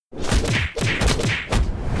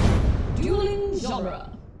genre.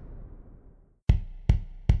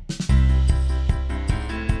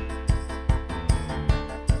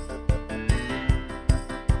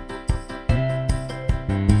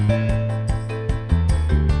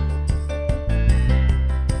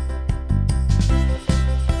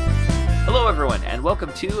 Hello, everyone, and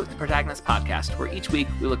welcome to the Protagonist Podcast, where each week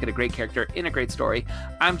we look at a great character in a great story.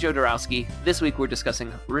 I'm Joe Dorowski. This week we're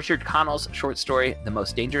discussing Richard Connell's short story, The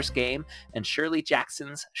Most Dangerous Game, and Shirley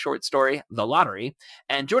Jackson's short story, The Lottery.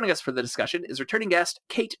 And joining us for the discussion is returning guest,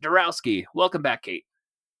 Kate Dorowski. Welcome back, Kate.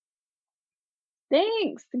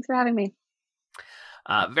 Thanks for having me.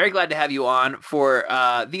 Very glad to have you on for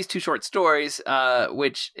these two short stories,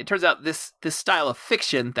 which it turns out this style of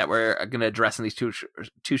fiction that we're going to address in these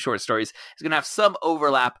two short stories is going to have some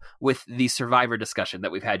overlap with the Survivor discussion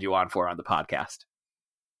that we've had you on for on the podcast.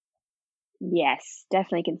 Yes,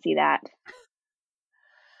 definitely can see that.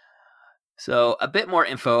 So a bit more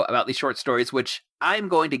info about these short stories, which I'm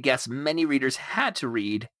going to guess many readers had to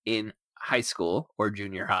read in high school or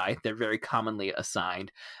junior high. They're very commonly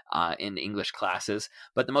assigned in English classes.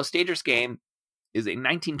 But The Most Dangerous Game is a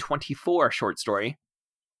 1924 short story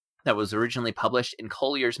that was originally published in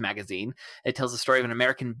Collier's magazine. It tells the story of an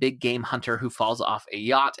American big game hunter who falls off a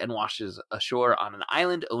yacht and washes ashore on an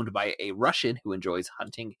island owned by a Russian who enjoys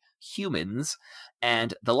hunting humans.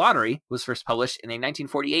 And The Lottery was first published in a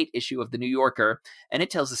 1948 issue of The New Yorker, and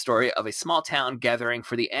it tells the story of a small town gathering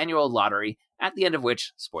for the annual lottery, at the end of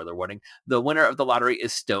which, spoiler warning, the winner of the lottery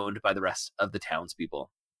is stoned by the rest of the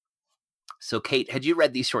townspeople. So, Kate, had you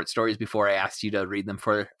read these short stories before I asked you to read them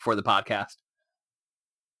for the podcast?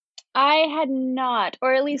 I had not,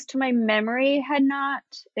 or at least to my memory had not.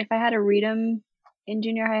 If I had to read them in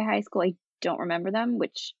junior high school, I don't remember them,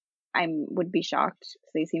 which I would be shocked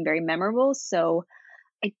because they seem very memorable. So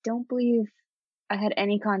I don't believe I had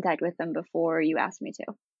any contact with them before you asked me to.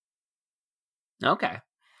 Okay.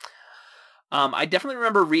 I definitely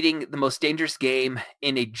remember reading The Most Dangerous Game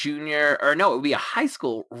in a it would be a high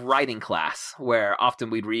school writing class where often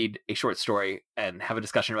we'd read a short story and have a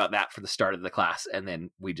discussion about that for the start of the class. And then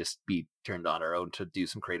we'd just be turned on our own to do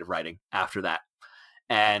some creative writing after that.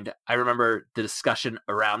 And I remember the discussion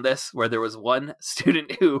around this where there was one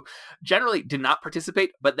student who generally did not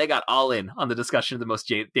participate, but they got all in on the discussion of The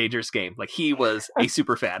Most Dangerous Game. Like, he was a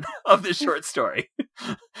super fan of this short story.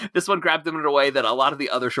 This one grabbed them in a way that a lot of the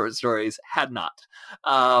other short stories had not.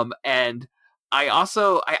 And I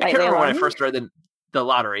can't remember when I first read the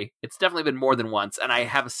Lottery. It's definitely been more than once, and I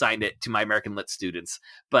have assigned it to my American Lit students.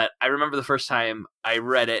 But I remember the first time I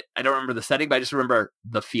read it, I don't remember the setting, but I just remember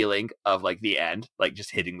the feeling of, like, the end, like,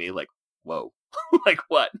 just hitting me, like, whoa. Like,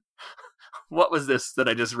 what was this that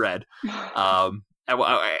I just read? And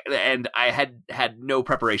I had no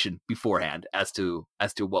preparation beforehand as to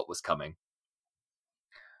what was coming.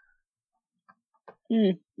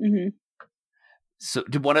 Mm-hmm. So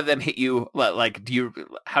did one of them hit you? Like,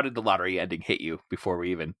 how did the lottery ending hit you before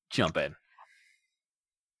we even jump in?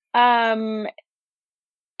 I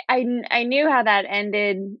knew how that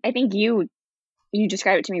ended. I think you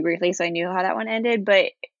described it to me briefly, so I knew how that one ended,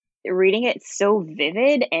 but reading it, it's so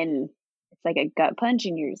vivid and it's like a gut punch,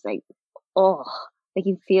 and you're just like, oh, like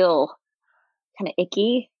you feel kind of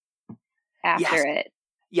icky after it.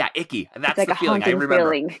 Yeah, icky. That's like the feeling I remember.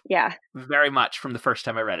 Feeling. Yeah, very much from the first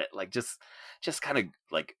time I read it. Like, just kind of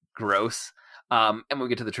like gross. And when we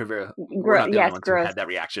get to the trivia, we're not the only ones who had that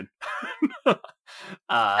reaction. To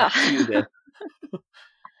this.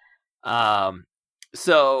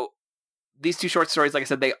 So these two short stories, like I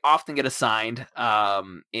said, they often get assigned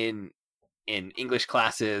in English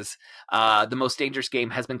classes. The Most Dangerous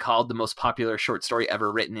Game has been called the most popular short story ever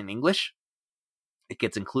written in English. It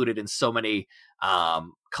gets included in so many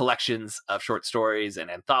collections of short stories and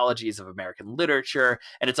anthologies of American literature.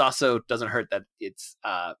 And it's also doesn't hurt that it's,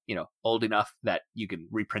 old enough that you can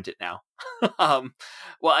reprint it now.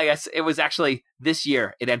 Well, I guess it was actually this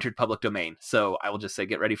year it entered public domain. So I will just say,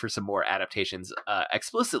 get ready for some more adaptations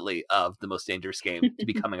explicitly of The Most Dangerous Game to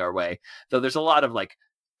be coming our way. Though there's a lot of like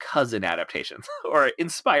cousin adaptations or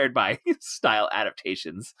inspired by style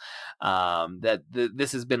adaptations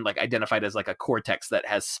this has been like identified as like a cortex that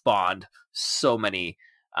has spawned so many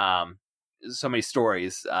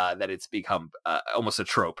stories that it's become almost a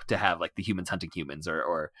trope to have like the humans hunting humans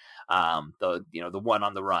or the one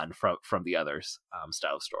on the run from the others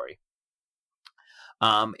style of story.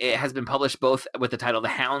 It has been published both with the title The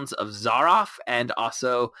Hounds of Zaroff and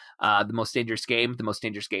also The Most Dangerous Game. The Most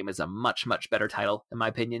Dangerous Game is a much, much better title, in my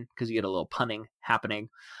opinion, because you get a little punning happening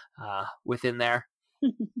within there.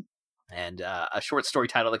 And a short story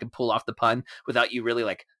title that can pull off the pun without you really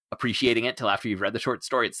like appreciating it till after you've read the short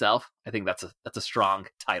story itself. I think that's a strong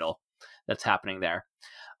title that's happening there.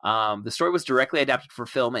 The story was directly adapted for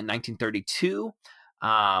film in 1932.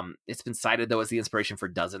 It's been cited, though, as the inspiration for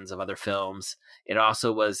dozens of other films. It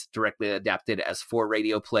also was directly adapted as 4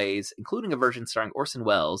 radio plays, including a version starring Orson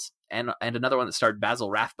Welles, and another one that starred Basil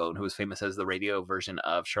Rathbone, who was famous as the radio version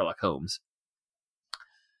of Sherlock Holmes.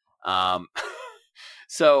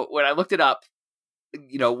 So when I looked it up,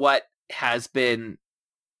 what has been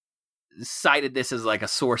cited this as like a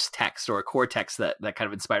source text or a core text that kind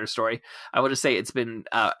of inspired a story, I will just say it's been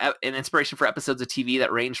an inspiration for episodes of TV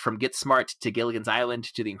that range from Get Smart to Gilligan's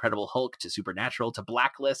Island to The Incredible Hulk to Supernatural to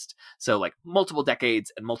Blacklist. So like multiple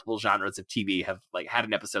decades and multiple genres of TV have like had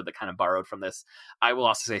an episode that kind of borrowed from this. I will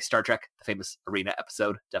also say Star Trek, the famous Arena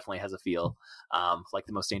episode, definitely has a feel like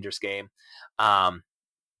The Most Dangerous Game.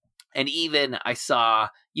 And even I saw,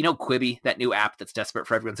 Quibi, that new app that's desperate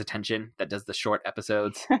for everyone's attention, that does the short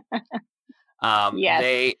episodes. Yes.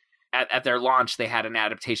 They at their launch, they had an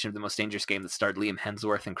adaptation of The Most Dangerous Game that starred Liam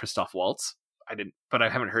Hemsworth and Christoph Waltz. But I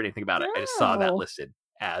haven't heard anything about it. I just saw that listed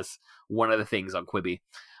as one of the things on Quibi.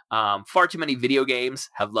 Far too many video games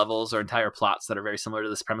have levels or entire plots that are very similar to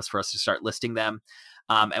this premise for us to start listing them.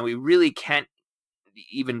 And we really can't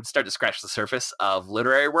even start to scratch the surface of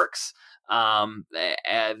literary works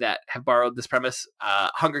that have borrowed this premise.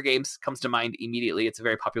 Hunger Games comes to mind immediately. It's a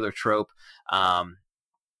very popular trope.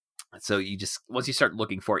 So once you start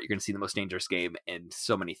looking for it, you're going to see The Most Dangerous Game in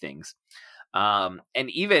so many things. And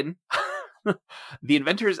even the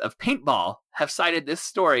inventors of paintball have cited this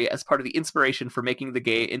story as part of the inspiration for inventing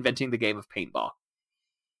the game of paintball.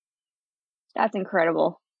 That's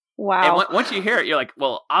incredible. Wow. And once you hear it, you're like,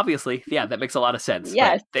 well, obviously, yeah, that makes a lot of sense.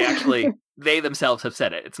 Yes. But they themselves have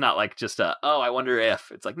said it. It's not like just I wonder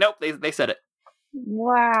if. It's like, nope, they said it.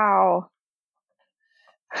 Wow.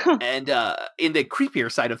 And in the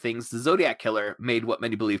creepier side of things, the Zodiac Killer made what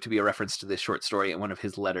many believe to be a reference to this short story in one of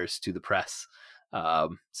his letters to the press.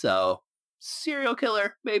 So, serial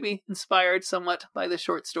killer, maybe inspired somewhat by this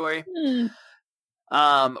short story.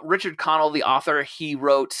 Richard Connell, the author, he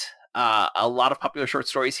wrote a lot of popular short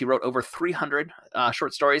stories. He wrote over 300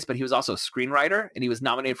 short stories, but he was also a screenwriter, and he was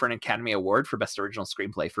nominated for an Academy Award for Best Original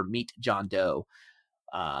Screenplay for Meet John Doe,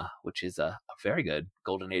 which is a very good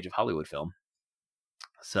golden age of Hollywood film.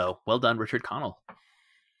 So well done, Richard Connell.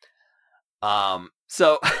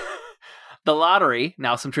 So the lottery,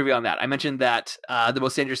 now some trivia on that. I mentioned that The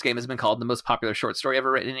Most Dangerous Game has been called the most popular short story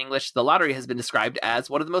ever written in English. The lottery has been described as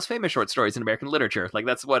one of the most famous short stories in American literature. Like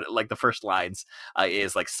that's what the first lines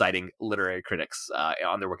is like citing literary critics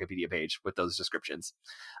on their Wikipedia page with those descriptions.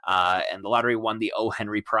 And the lottery won the O.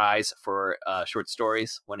 Henry Prize for short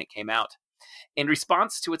stories when it came out. In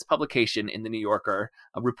response to its publication in The New Yorker,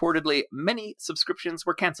 reportedly many subscriptions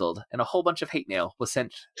were canceled and a whole bunch of hate mail was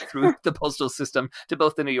sent through the postal system to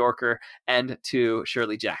both The New Yorker and to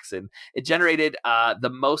Shirley Jackson. It generated the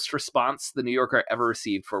most response The New Yorker ever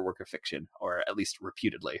received for a work of fiction, or at least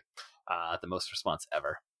reputedly the most response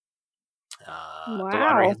ever. Wow. The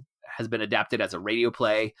lottery has been adapted as a radio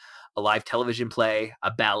play, a live television play, a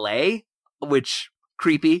ballet, which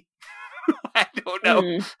creepy. I don't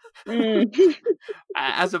know.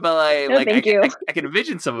 As a ballet, no, I can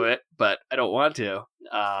envision some of it, but I don't want to.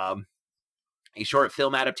 A short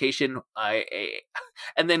film adaptation,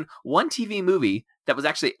 and then one TV movie that was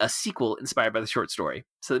actually a sequel inspired by the short story.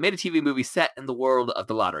 So they made a TV movie set in the world of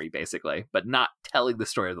the lottery, basically, but not telling the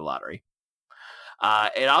story of the lottery.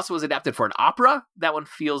 It also was adapted for an opera. That one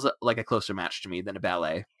feels like a closer match to me than a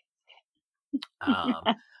ballet.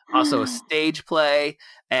 Also a stage play,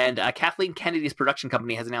 and Kathleen Kennedy's production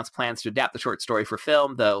company has announced plans to adapt the short story for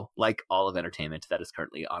film, though, like all of entertainment, that is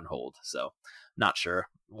currently on hold. So not sure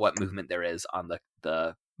what movement there is on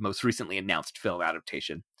the most recently announced film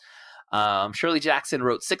adaptation. Shirley Jackson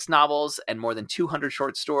wrote 6 novels and more than 200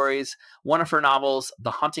 short stories. One of her novels,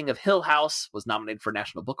 The Haunting of Hill House, was nominated for a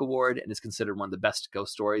National Book Award and is considered one of the best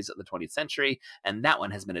ghost stories of the 20th century, and that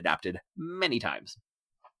one has been adapted many times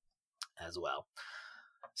as well.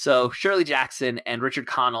 So Shirley Jackson and Richard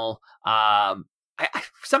Connell,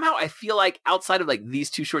 somehow I feel like outside of like these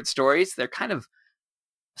 2 short stories, they're kind of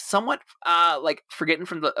somewhat like forgotten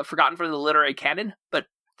from the literary canon, but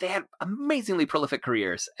they had amazingly prolific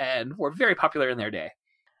careers and were very popular in their day.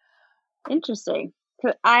 Interesting.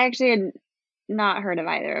 I actually had not heard of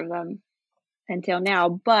either of them until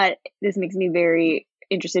now, but this makes me very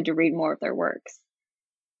interested to read more of their works.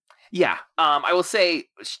 Yeah, I will say,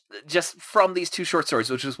 just from these 2 short stories,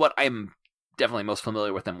 which is what I'm definitely most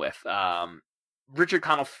familiar with them with, Richard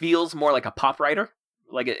Connell feels more like a pop writer.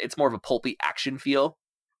 Like it's more of a pulpy action feel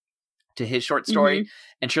to his short story,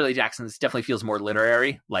 and Shirley Jackson's definitely feels more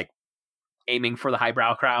literary, like aiming for the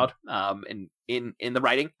highbrow crowd in the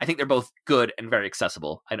writing. I think they're both good and very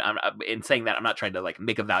accessible. And in saying that, I'm not trying to like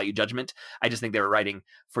make a value judgment. I just think they were writing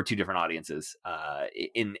for two different audiences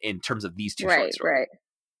in terms of these two short stories. Right.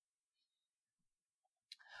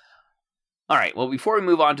 All right. Well, before we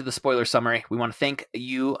move on to the spoiler summary, we want to thank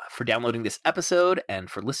you for downloading this episode and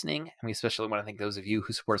for listening. And we especially want to thank those of you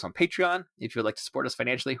who support us on Patreon. If you would like to support us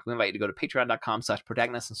financially, we invite you to go to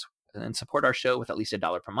patreon.com/protagonist and support our show with at least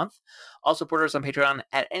 $1 per month. All supporters on Patreon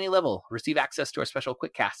at any level receive access to our special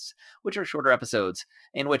quick casts, which are shorter episodes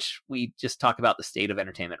in which we just talk about the state of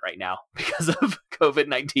entertainment right now because of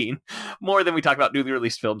COVID-19, more than we talk about newly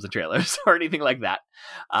released films and trailers or anything like that.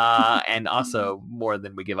 And also more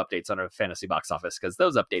than we give updates on our fantasy box office, because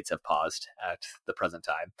those updates have paused at the present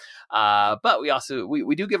time. But we also,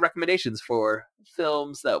 we do give recommendations for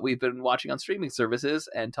films that we've been watching on streaming services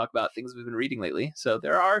and talk about things we've been reading lately. So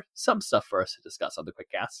there are some stuff for us to discuss on the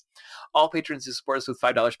Quickcast. All patrons who support us with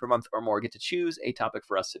 $5 per month or more get to choose a topic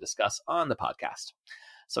for us to discuss on the podcast.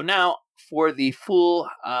 So now for the full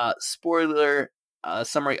spoiler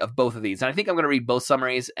summary of both of these. And I think I'm going to read both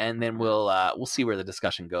summaries, and then we'll see where the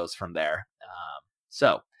discussion goes from there.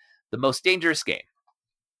 So, The Most Dangerous Game.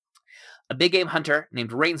 A big game hunter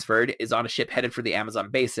named Rainsford is on a ship headed for the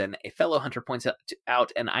Amazon basin. A fellow hunter points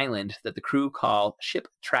out an island that the crew call Ship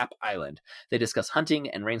Trap Island. They discuss hunting,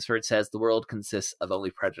 and Rainsford says the world consists of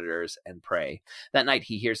only predators and prey. That night,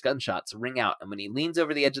 he hears gunshots ring out, and when he leans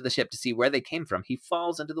over the edge of the ship to see where they came from, he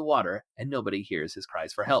falls into the water, and nobody hears his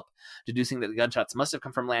cries for help. Deducing that the gunshots must have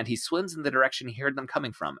come from land, he swims in the direction he heard them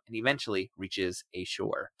coming from, and eventually reaches a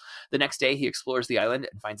shore. The next day, he explores the island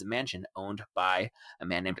and finds a mansion owned by a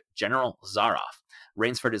man named General Zaroff.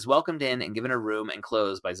 Rainsford is welcomed in and given a room and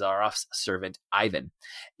clothes by Zaroff's servant Ivan.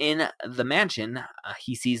 In the mansion,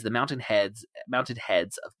 he sees the mounted heads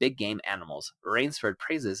of big game animals. Rainsford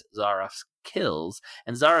praises Zaroff's kills,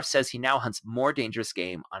 and Zaroff says he now hunts more dangerous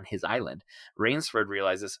game on his island. Rainsford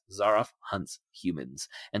realizes Zaroff hunts humans,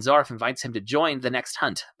 and Zaroff invites him to join the next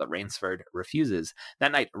hunt, but Rainsford refuses.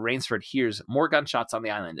 That night, Rainsford hears more gunshots on the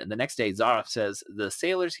island, and the next day, Zaroff says the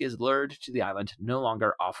sailors he has lured to the island no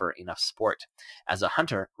longer offer enough sport. As a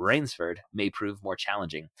hunter, Rainsford may prove more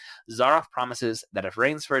challenging. Zaroff promises that if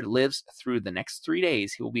Rainsford lives through the next 3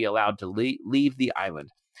 days, he will be allowed to leave the island.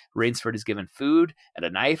 Rainsford is given food and a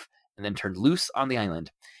knife, and then turned loose on the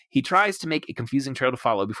island. He tries to make a confusing trail to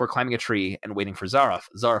follow before climbing a tree and waiting for Zaroff.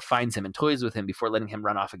 Zaroff finds him and toys with him before letting him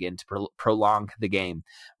run off again to prolong the game.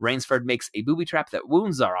 Rainsford makes a booby trap that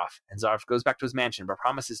wounds Zaroff, and Zaroff goes back to his mansion but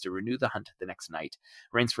promises to renew the hunt the next night.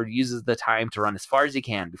 Rainsford uses the time to run as far as he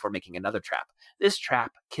can before making another trap. This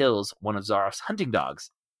trap kills one of Zaroff's hunting dogs.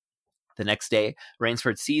 The next day,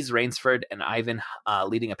 Rainsford sees Rainsford and Ivan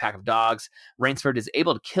leading a pack of dogs. Rainsford is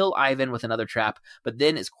able to kill Ivan with another trap, but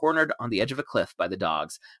then is cornered on the edge of a cliff by the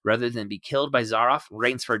dogs. Rather than be killed by Zaroff,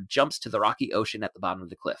 Rainsford jumps to the rocky ocean at the bottom of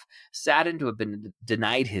the cliff. Saddened to have been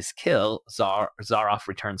denied his kill, Zaroff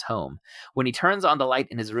returns home. When he turns on the light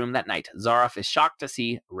in his room that night, Zaroff is shocked to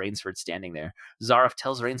see Rainsford standing there. Zaroff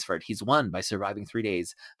tells Rainsford he's won by surviving 3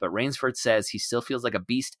 days, but Rainsford says he still feels like a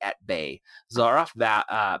beast at bay. Zaroff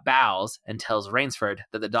bows and tells Rainsford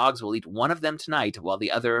that the dogs will eat one of them tonight while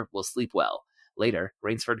the other will sleep well. Later,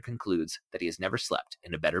 Rainsford concludes that he has never slept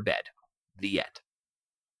in a better bed. The end.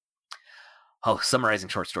 Oh, summarizing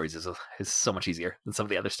short stories is so much easier than some of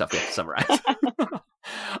the other stuff we have to summarize.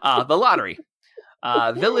 The lottery.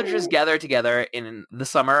 Villagers gather together in the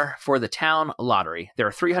summer for the town lottery. There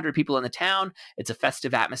are 300 people in the town. It's a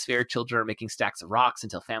festive atmosphere. Children are making stacks of rocks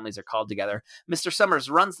until families are called together. Mr. Summers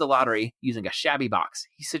runs the lottery using a shabby box.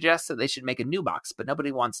 He suggests that they should make a new box, but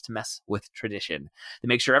nobody wants to mess with tradition. They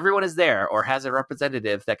make sure everyone is there or has a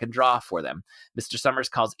representative that can draw for them. Mr. Summers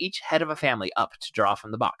calls each head of a family up to draw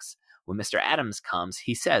from the box. When Mr. Adams comes,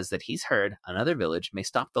 he says that he's heard another village may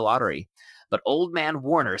stop the lottery. But Old Man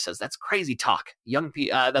Warner says that's crazy talk.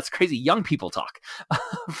 That's crazy young people talk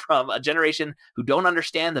from a generation who don't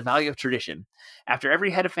understand the value of tradition. After every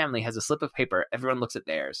head of family has a slip of paper, everyone looks at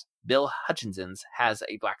theirs. Bill Hutchinson's has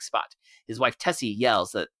a black spot. His wife Tessie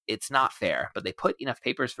yells that it's not fair, but they put enough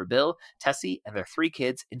papers for Bill, Tessie, and their 3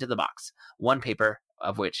 kids into the box, one paper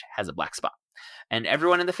of which has a black spot. And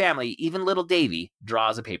everyone in the family, even little Davy,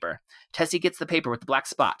 draws a paper. Tessie gets the paper with the black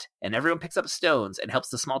spot, and everyone picks up stones and helps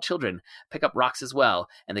the small children pick up rocks as well,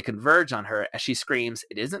 and they converge on her as she screams,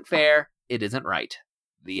 "It isn't fair, it isn't right."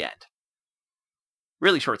 The end.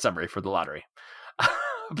 Really short summary for the lottery.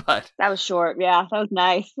 But that was short. Yeah, that was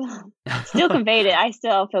nice. Still conveyed it. I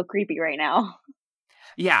still feel creepy right now.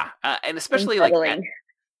 Yeah, and especially like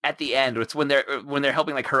at the end, it's when they're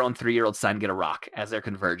helping like her own 3-year-old son get a rock as they're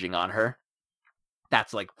converging on her.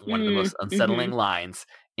 That's like one of the most unsettling lines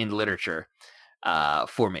in literature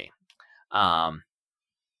for me.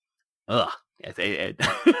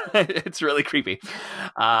 It's really creepy.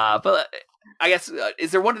 But I guess,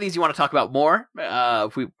 is there one of these you want to talk about more?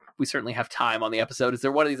 If we certainly have time on the episode. Is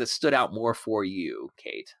there one of these that stood out more for you,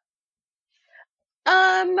 Kate?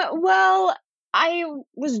 Well, I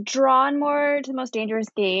was drawn more to the Most Dangerous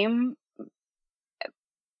Game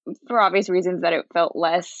for obvious reasons, that it felt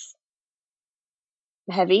less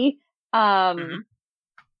heavy. But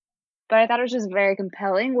I thought it was just very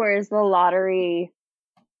compelling, whereas the lottery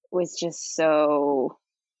was just so,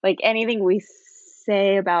 like, anything we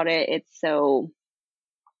say about it, it's so,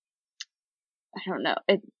 I don't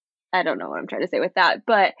know what I'm trying to say with that,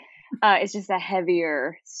 but it's just a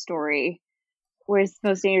heavier story, whereas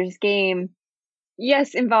Most Dangerous Game,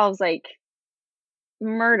 yes, involves like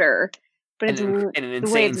murder, but it's an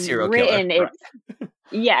insane serial killer. It's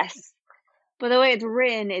yes, but the way it's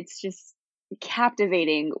written, it's just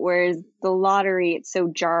captivating, whereas the lottery, it's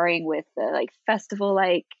so jarring with the like festival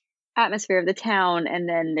like atmosphere of the town, and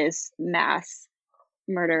then this mass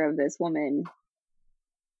murder of this woman.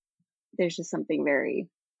 There's just something very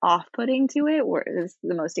off-putting to it, whereas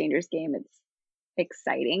the Most Dangerous Game, it's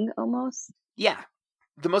exciting almost. Yeah,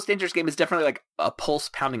 the Most Dangerous Game is definitely like a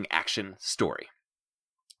pulse-pounding action story,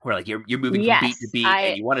 where like you're moving from beat to beat,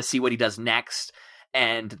 and you want to see what he does next.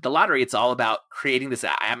 And the lottery, it's all about creating this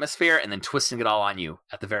atmosphere and then twisting it all on you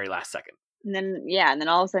at the very last second. And then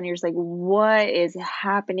all of a sudden you're just like, what is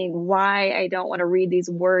happening? Why? I don't want to read these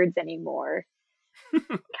words anymore.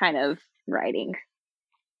 Kind of writing.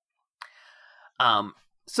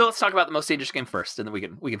 So let's talk about the Most Dangerous Game first, and then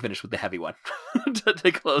we can finish with the heavy one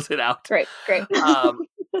to close it out. Great.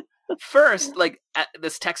 First, like,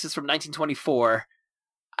 this text is from 1924,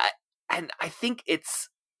 and I think it's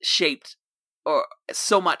shaped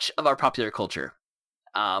so much of our popular culture.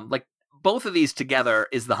 Like, both of these together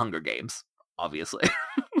is the Hunger Games, obviously.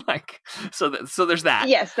 Like, so there's that.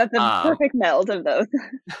 Yes, that's a perfect meld of those.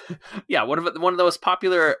 Yeah, one of the most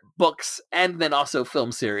popular books and then also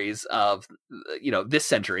film series of this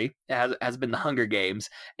century has been the Hunger Games,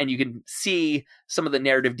 and you can see some of the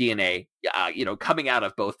narrative DNA coming out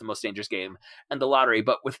of both the Most Dangerous Game and the lottery,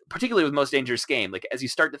 but particularly with Most Dangerous Game, like as you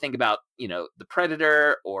start to think about the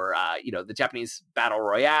Predator or the Japanese Battle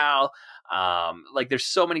Royale, like there's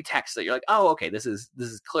so many texts that you're like, oh, okay, this is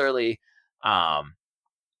clearly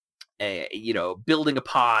building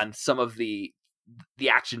upon some of the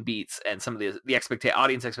action beats and some of the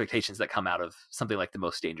audience expectations that come out of something like the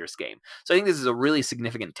Most Dangerous Game. So I think this is a really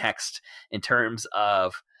significant text in terms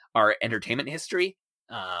of our entertainment history,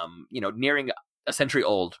 nearing a century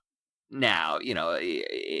old now,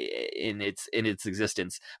 in its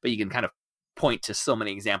existence, but you can kind of point to so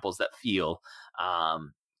many examples that feel,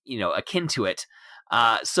 akin to it.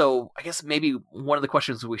 So I guess maybe one of the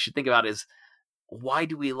questions we should think about is, why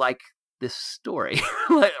do we like this story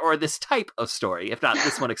or this type of story, if not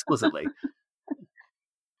this one explicitly?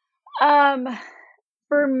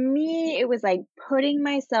 For me, it was like putting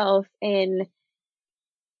myself in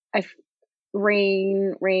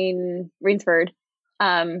Rainsford,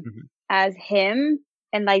 as him,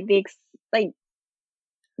 and like the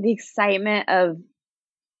excitement of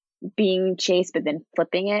being chased, but then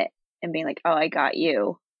flipping it and being like, "Oh, I got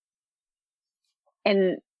you."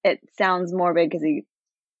 And it sounds morbid because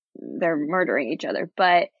they're murdering each other,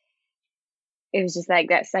 but it was just like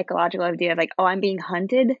that psychological idea of like, oh, I'm being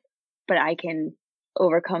hunted, but I can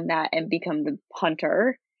overcome that and become the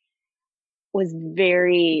hunter, was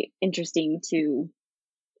very interesting to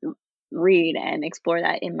read and explore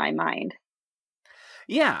that in my mind.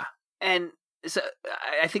 Yeah. And so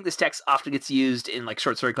I think this text often gets used in like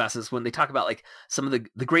short story classes when they talk about like some of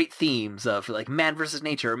the great themes of like man versus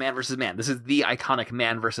nature or man versus man. This is the iconic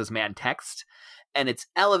man versus man text. And it's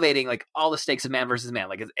elevating like all the stakes of man versus man.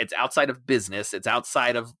 Like it's outside of business. It's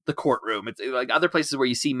outside of the courtroom. It's like other places where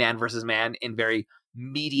you see man versus man in very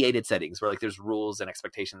mediated settings where like there's rules and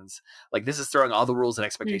expectations. Like this is throwing all the rules and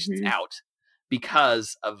expectations out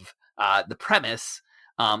because of the premise.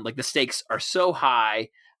 Like the stakes are so high.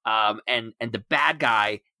 And the bad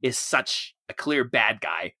guy is such a clear bad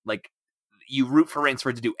guy. Like you root for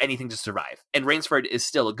Rainsford to do anything to survive. And Rainsford is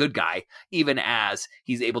still a good guy, even as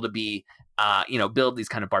he's able to be, build these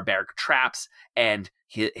kind of barbaric traps, and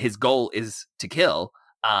his goal is to kill.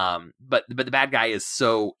 But the bad guy is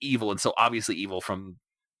so evil and so obviously evil from,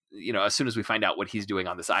 as soon as we find out what he's doing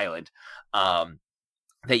on this island,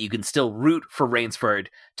 that you can still root for Rainsford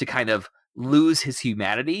to kind of lose his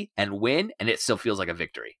humanity and win, and it still feels like a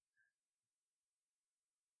victory.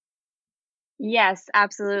 Yes,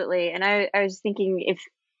 absolutely. And I was thinking,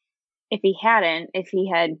 if he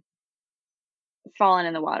had fallen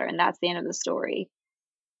in the water and that's the end of the story,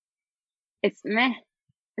 it's meh.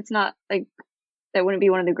 It's not like, that wouldn't be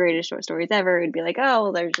one of the greatest short stories ever. It'd be like, oh,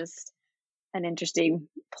 well, there's just an interesting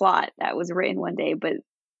plot that was written one day. But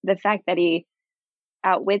the fact that he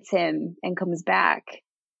outwits him and comes back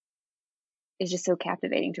is just so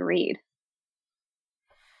captivating to read.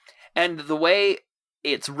 And the way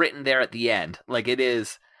it's written there at the end, like, it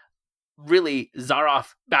is really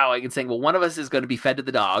Zaroff bowing and saying, well, one of us is going to be fed to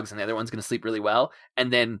the dogs and the other one's going to sleep really well.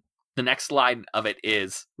 And then the next line of it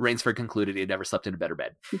is, Rainsford concluded he had never slept in a better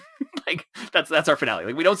bed. Like, that's our finale.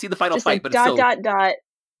 Like, we don't see the final just fight, like but dot, it's still... dot.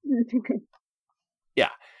 Yeah,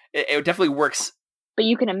 it definitely works. But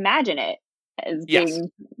you can imagine it as being...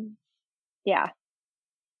 Yeah.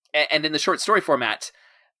 And in the short story format,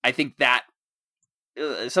 I think that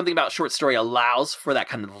something about short story allows for that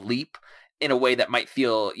kind of leap in a way that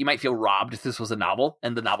you might feel robbed if this was a novel,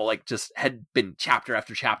 and the novel like just had been chapter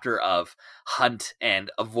after chapter of hunt and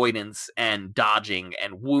avoidance and dodging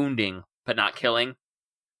and wounding but not killing.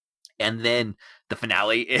 And then the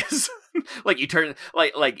finale is like, you turn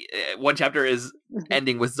like one chapter is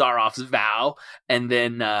ending with Zaroff's vow, and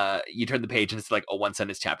then you turn the page and it's like a one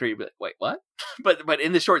sentence chapter. You'd be like, wait, what? but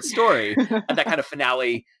in the short story, that kind of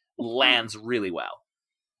finale lands really well.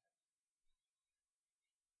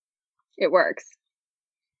 It works.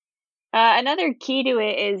 Another key to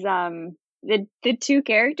it is the two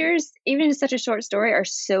characters, even in such a short story, are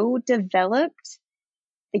so developed.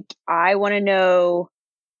 Like, I want to know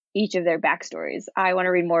each of their backstories. I want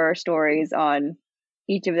to read more stories on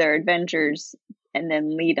each of their adventures and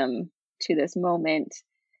then lead them to this moment,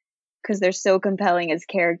 because they're so compelling as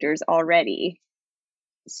characters already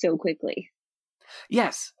so quickly.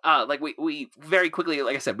 Yes. Like we very quickly,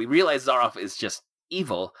 like I said, we realize Zaroff is just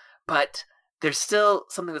evil, but there's still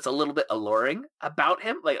something that's a little bit alluring about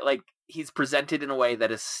him. Like he's presented in a way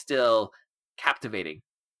that is still captivating.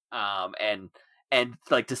 And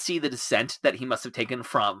like to see the descent that he must have taken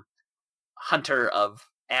from hunter of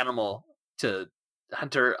animal to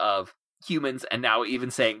hunter of humans, and now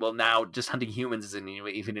even saying, well, now just hunting humans isn't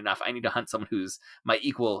even enough. I need to hunt someone who's my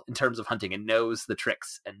equal in terms of hunting and knows the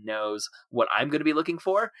tricks and knows what I'm going to be looking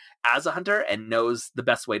for as a hunter and knows the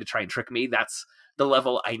best way to try and trick me. That's the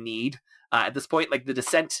level I need at this point. Like, the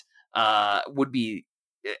descent would be,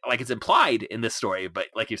 like, it's implied in this story, but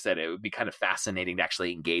like you said, it would be kind of fascinating to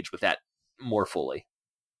actually engage with that more fully.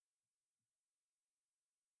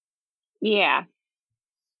 Yeah.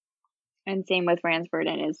 And same with Ransford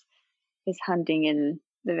and his hunting in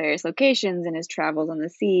the various locations and his travels on the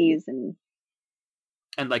seas, and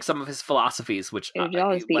like some of his philosophies, which it would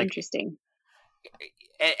always be interesting.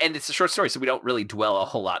 And it's a short story, so we don't really dwell a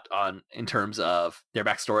whole lot on in terms of their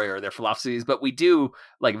backstory or their philosophies, but we do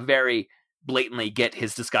like very blatantly get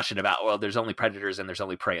his discussion about, well, there's only predators and there's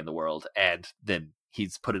only prey in the world, and then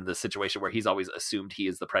he's put in the situation where he's always assumed he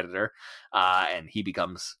is the predator, and he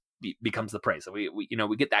becomes the prey. So we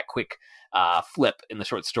get that quick flip in the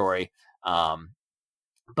short story,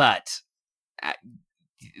 but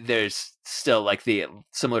there's still like the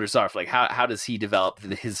similar to Zarf, like how does he develop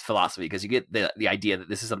his philosophy? Because you get the idea that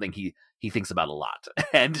this is something he thinks about a lot,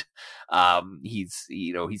 and he's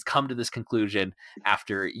come to this conclusion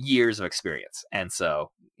after years of experience, and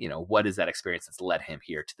so what is that experience that's led him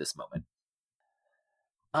here to this moment?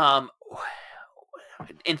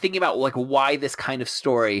 In thinking about like why this kind of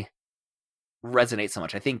story resonates so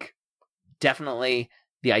much, I think definitely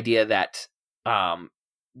the idea that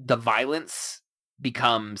the violence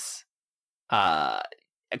becomes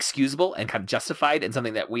excusable and kind of justified, and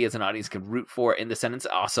something that we as an audience can root for in the sentence.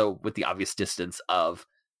 Also, with the obvious distance of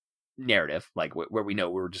narrative, like where we know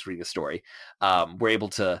we're just reading a story, we're able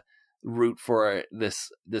to root for this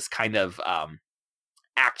kind of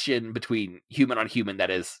action between human on human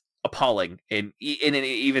that is appalling in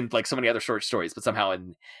even like so many other short stories, but somehow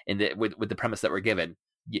with the premise that we're given,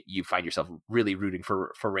 you find yourself really rooting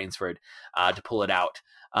for Rainsford to pull it out,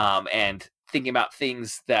 and thinking about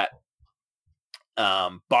things that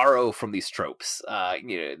borrow from these tropes,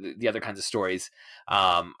 the other kinds of stories.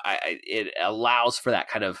 It allows for that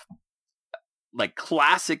kind of like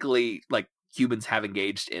classically, like, humans have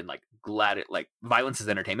engaged in like violence as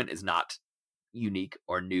entertainment is not unique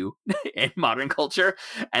or new in modern culture,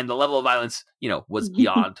 and the level of violence was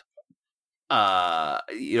beyond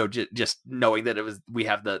just knowing that we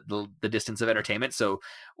have the distance of entertainment. So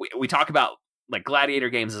we talk about like gladiator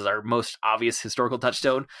games as our most obvious historical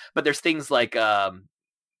touchstone, but there's things like the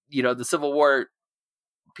Civil War,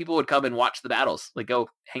 people would come and watch the battles, like go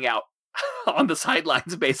hang out on the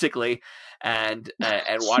sidelines basically, and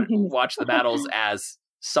watch the battles as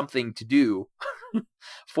something to do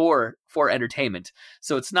for entertainment.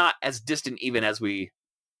 So it's not as distant even as we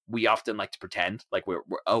often like to pretend, like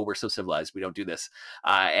we're so civilized, we don't do this.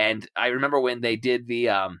 And I remember when they did the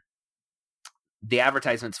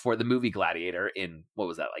advertisements for the movie Gladiator in, what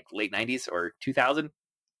was that, like late 90s or 2000?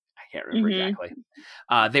 I can't remember exactly.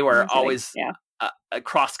 They were always a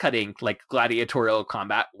cross-cutting, like gladiatorial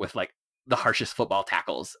combat with like the harshest football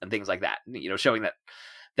tackles and things like that, you know, showing that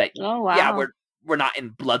oh, wow. yeah, we're not in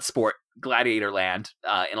blood sport gladiator land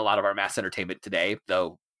in a lot of our mass entertainment today,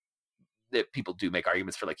 though people do make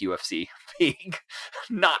arguments for like UFC being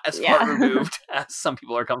not as far removed as some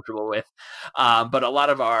people are comfortable with. But a lot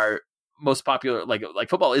of our most popular, like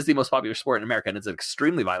football is the most popular sport in America, and it's an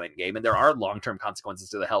extremely violent game, and there are long-term consequences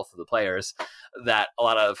to the health of the players that a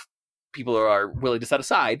lot of people are willing to set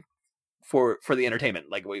aside for the entertainment.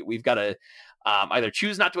 Like we've got to either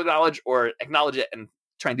choose not to acknowledge or acknowledge it and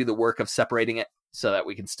try and do the work of separating it so that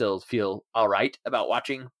we can still feel all right about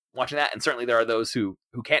watching that. And certainly there are those who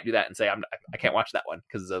can't do that and say, I can't watch that one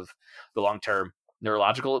because of the long-term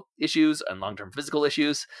neurological issues and long-term physical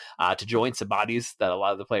issues to joints and bodies that a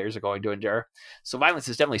lot of the players are going to endure. So violence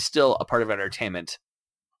is definitely still a part of entertainment.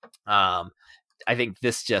 I think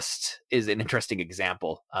this just is an interesting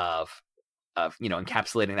example of you know,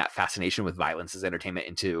 encapsulating that fascination with violence as entertainment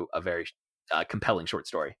into a very compelling short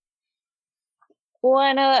story. Well,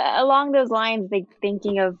 and along those lines, like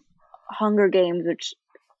thinking of Hunger Games, which,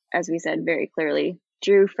 as we said very clearly,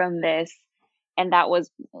 drew from this, and that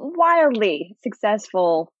was wildly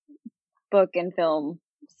successful book and film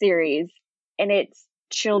series, and it's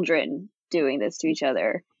children doing this to each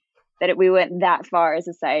other, that we went that far as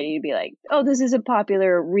society to be like, oh, this is a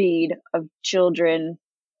popular read of children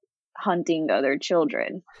hunting other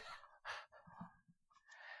children.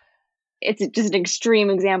 It's just an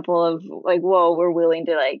extreme example of like, whoa, we're willing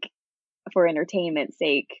to, like, for entertainment's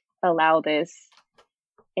sake, allow this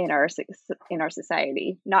in our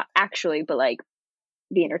society. Not actually, but like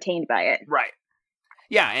be entertained by it. Right.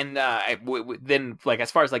 Yeah, and then like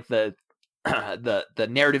as far as like the the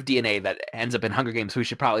narrative DNA that ends up in Hunger Games, we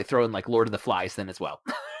should probably throw in like Lord of the Flies then as well.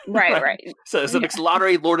 Right. So mixed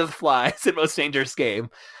lottery, Lord of the Flies, and Most Dangerous Game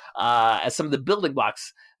as some of the building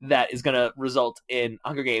blocks that is going to result in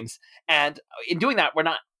Hunger Games. And in doing that,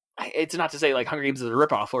 it's not to say like Hunger Games is a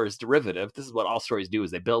ripoff or is derivative. This is what all stories do,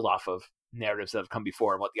 is they build off of narratives that have come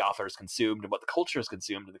before and what the author has consumed and what the culture has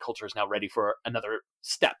consumed, and the culture is now ready for another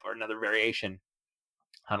step or another variation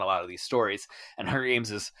on a lot of these stories. And Hunger Games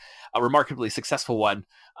is a remarkably successful one,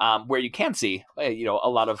 where you can see, you know, a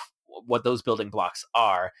lot of what those building blocks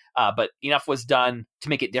are, but enough was done to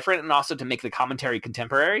make it different and also to make the commentary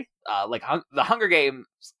contemporary. The Hunger Games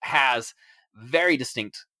has very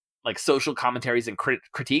distinct like social commentaries and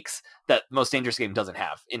critiques that Most Dangerous Game doesn't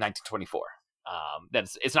have in 1924.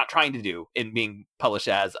 It's not trying to do in being published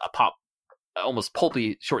as a almost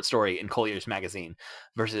pulpy short story in Collier's magazine,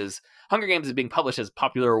 versus Hunger Games is being published as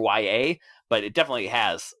popular YA, but it definitely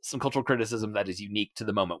has some cultural criticism that is unique to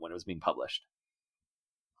the moment when it was being published.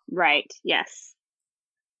 Right. Yes.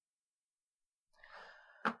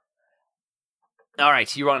 All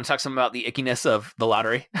right. You want to talk some about the ickiness of the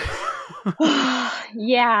lottery?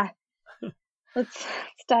 Yeah. Let's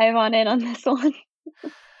dive on in on this one.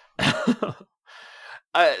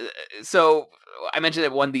 So I mentioned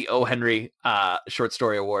it won the O. Henry Short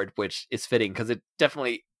Story Award, which is fitting because it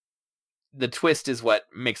definitely, the twist is what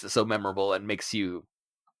makes it so memorable and makes you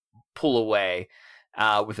pull away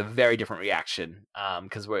with a very different reaction,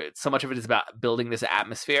 because so much of it is about building this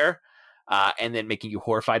atmosphere and then making you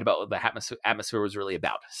horrified about what the atmosphere was really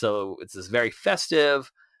about. So it's this very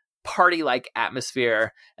festive, party-like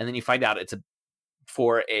atmosphere, and then you find out it's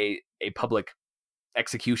for a public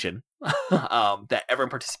execution that everyone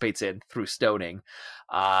participates in through stoning,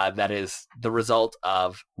 that is the result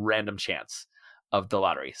of random chance of the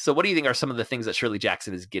lottery. So what do you think are some of the things that Shirley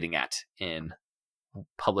Jackson is getting at in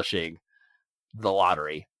publishing the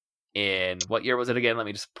lottery? In what year was it again? Let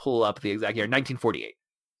me just pull up the exact year. 1948.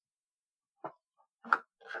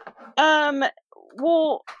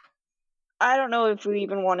 Well, I don't know if we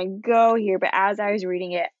even want to go here, but as I was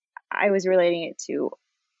reading it, I was relating it to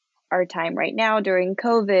our time right now during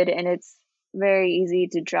COVID, and it's very easy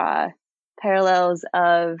to draw parallels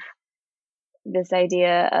of this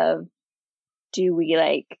idea of, do we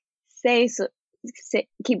like say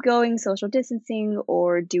keep going social distancing,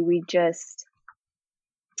 or do we just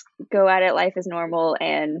go at it life as normal,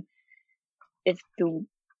 and if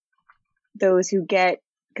those who get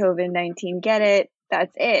COVID-19 get it,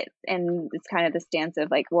 that's it. And it's kind of the stance of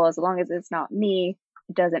like, well, as long as it's not me,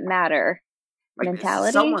 it doesn't matter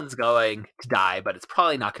mentality. Someone's going to die, but it's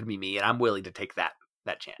probably not going to be me, and I'm willing to take that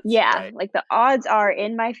chance. Yeah, right? like the odds are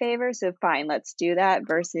in my favor, so fine, let's do that,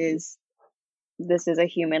 versus this is a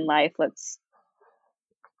human life, let's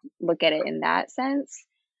look at it in that sense.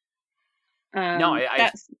 No,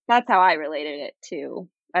 I That's how I related it to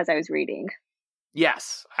as I was reading.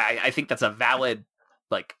 yes, I think that's a valid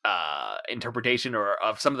like interpretation or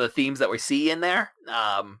of some of the themes that we see in there,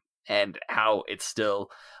 and how it's still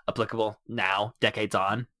applicable now, decades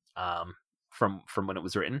on, from when it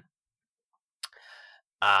was written.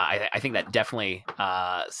 I think that definitely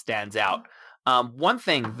stands out. One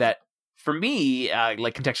thing that for me,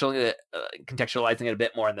 like contextualizing it a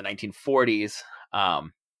bit more in the 1940s,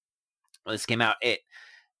 when this came out,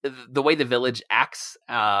 the way the village acts,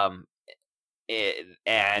 and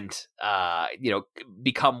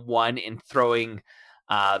become one in throwing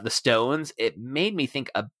the stones, it made me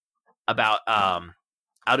think about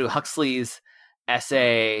Aldous Huxley's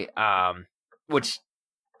essay, which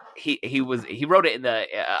he wrote it in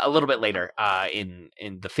a little bit later, in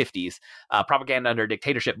the 50s, Propaganda Under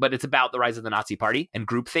Dictatorship, but it's about the rise of the Nazi Party and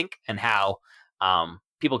groupthink and how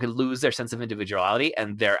people can lose their sense of individuality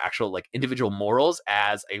and their actual like individual morals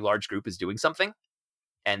as a large group is doing something,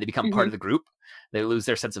 and they become part of the group. They lose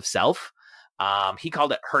their sense of self. He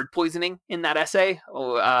called it herd poisoning in that essay.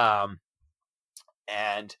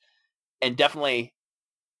 And definitely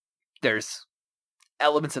there's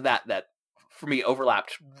elements of that for me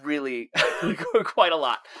overlapped really quite a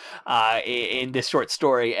lot in this short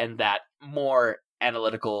story and that more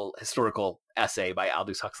analytical historical essay by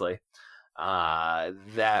Aldous Huxley,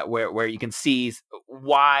 that where you can see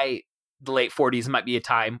why the late 40s might be a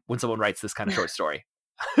time when someone writes this kind of short story.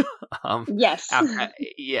 Yes.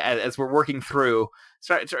 As we're working through,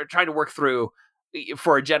 trying to work through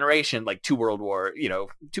for a generation, like two world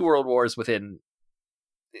wars within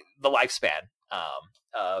the lifespan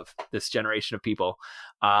of this generation of people,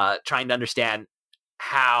 trying to understand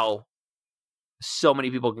how so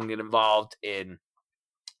many people can get involved in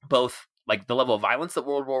both like the level of violence that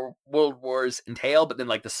world wars entail, but then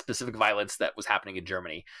like the specific violence that was happening in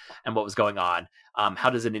Germany and what was going on.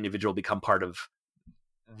 How does an individual become part of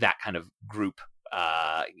that kind of group,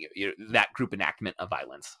 that group enactment of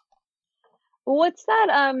violence? What's that?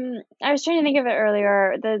 I was trying to think of it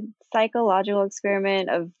earlier. The psychological experiment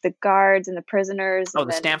of the guards and the prisoners. Oh,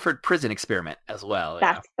 the Stanford Prison Experiment as well.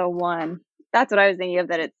 That's the one. That's what I was thinking of.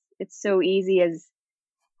 That it's so easy as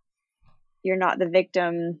you're not the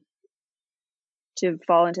victim to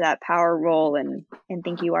fall into that power role and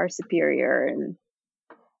think you are superior and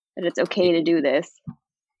that it's okay to do this.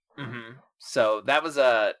 Mm-hmm. So that was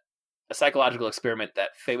a psychological experiment that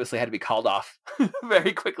famously had to be called off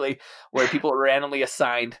very quickly, where people were randomly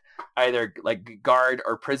assigned either like guard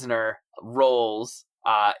or prisoner roles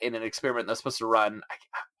in an experiment that was supposed to run.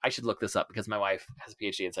 I should look this up because my wife has a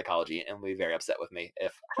PhD in psychology and will be very upset with me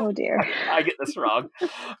if oh dear I get this wrong.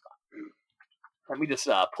 Let me just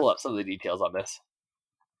pull up some of the details on this.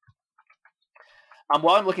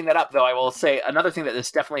 While I'm looking that up, though, I will say another thing that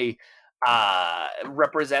this definitely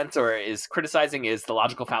represents or is criticizing is the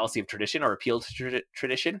logical fallacy of tradition or appeal to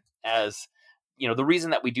tradition. As the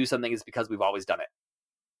reason that we do something is because we've always done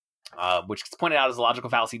it, which is pointed out as a logical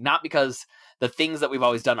fallacy, not because the things that we've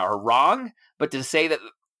always done are wrong, but to say that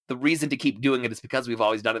the reason to keep doing it is because we've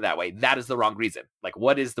always done it that way. That is the wrong reason. Like,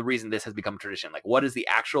 what is the reason this has become tradition? Like, what is the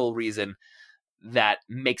actual reason that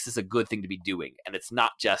makes this a good thing to be doing? And it's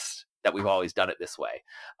not just that we've always done it this way.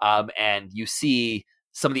 And you see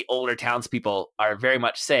some of the older townspeople are very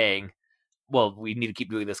much saying, well, we need to keep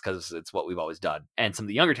doing this because it's what we've always done. And some of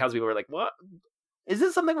the younger townspeople are like, what? Is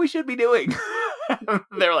this something we should be doing?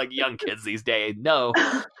 They're like young kids these days. No,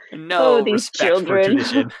 oh, these respect children. for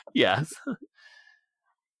tradition. Yes.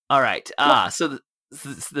 All right. So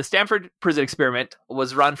the Stanford Prison Experiment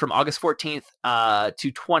was run from August 14th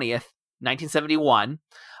to 20th, 1971.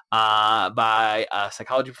 By a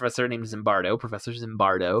psychology professor named Professor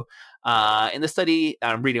Zimbardo. In the study,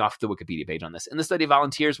 I'm reading off the Wikipedia page on this. In the study,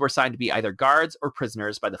 volunteers were assigned to be either guards or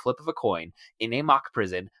prisoners by the flip of a coin in a mock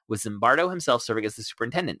prison, with Zimbardo himself serving as the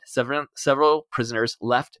superintendent. Several prisoners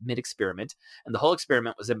left mid-experiment, and the whole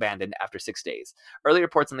experiment was abandoned after 6 days. Early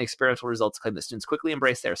reports on the experimental results claim that students quickly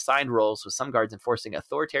embraced their assigned roles, with some guards enforcing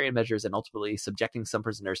authoritarian measures and ultimately subjecting some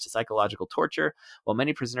prisoners to psychological torture, while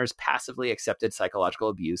many prisoners passively accepted psychological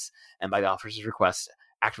abuse and, by the officer's request,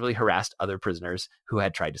 actively harassed other prisoners who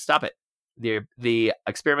had tried to stop it. The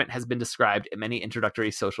experiment has been described in many introductory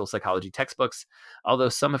social psychology textbooks, although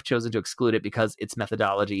some have chosen to exclude it because its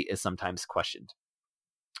methodology is sometimes questioned.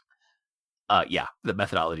 The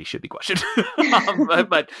methodology should be questioned.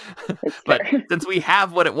 but since we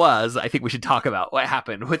have what it was, I think we should talk about what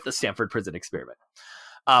happened with the Stanford Prison Experiment.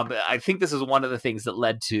 I think this is one of the things that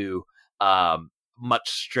led to much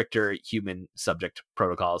stricter human subject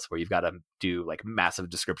protocols, where you've got to do like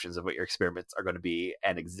massive descriptions of what your experiments are going to be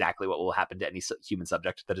and exactly what will happen to any human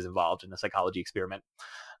subject that is involved in a psychology experiment.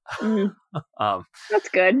 Mm, Um, that's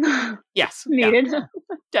good. yes, Needed.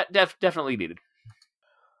 yeah, definitely needed.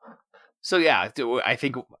 So yeah, I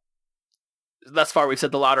think thus far we've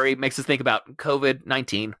said the lottery makes us think about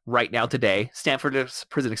COVID-19 right now today. Stanford's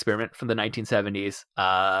prison experiment from the 1970s.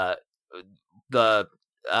 The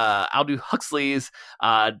Aldous Huxley's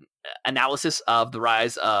analysis of the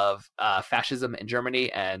rise of fascism in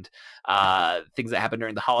Germany and things that happened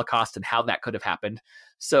during the Holocaust and how that could have happened.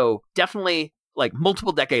 So definitely, like,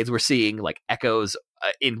 multiple decades, we're seeing like echoes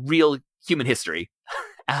in real human history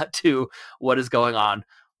to what is going on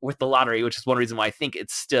with the lottery, which is one reason why I think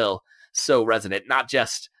it's still so resonant. Not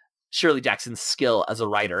just Shirley Jackson's skill as a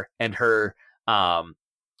writer and her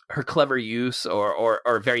clever use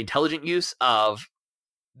or very intelligent use of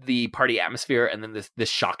the party atmosphere, and then this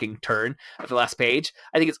shocking turn at the last page.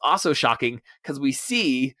 I think it's also shocking because we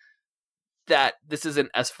see that this isn't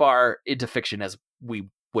as far into fiction as we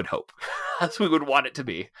would hope, as we would want it to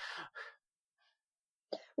be.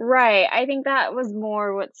 Right. I think that was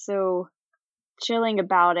more what's so chilling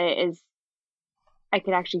about it, is I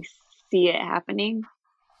could actually see it happening.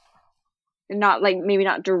 Not like, maybe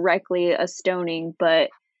not directly a stoning, but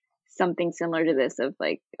something similar to this, of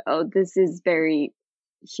like, oh, this is very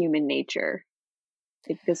human nature.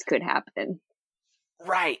 Like, this could happen.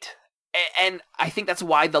 Right. And I think that's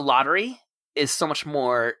why the lottery is so much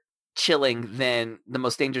more chilling than The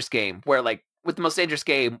Most Dangerous Game, where, like, with The Most Dangerous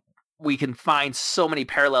Game, we can find so many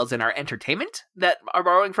parallels in our entertainment that are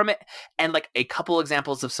borrowing from it, and like a couple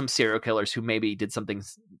examples of some serial killers who maybe did something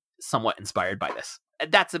somewhat inspired by this.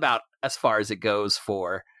 And that's about as far as it goes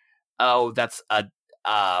for, oh, that's an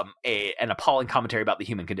appalling commentary about the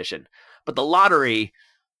human condition. But the lottery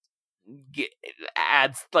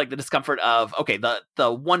adds like the discomfort of, okay, the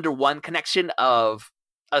 1-to-1 connection of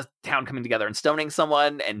a town coming together and stoning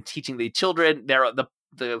someone and teaching the children,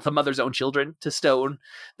 the mother's own children, to stone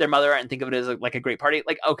their mother and think of it as like a great party.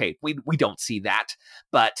 Like, okay, we don't see that,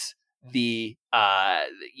 but the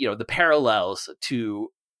the parallels to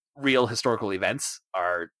real historical events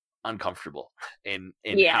are uncomfortable in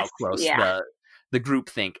Yes, how close yeah. the group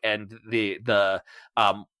think and the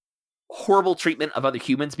horrible treatment of other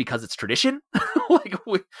humans because it's tradition. Like,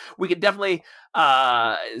 we can definitely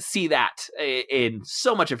see that in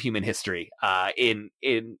so much of human history, in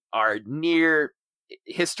our near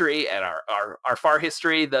history and our far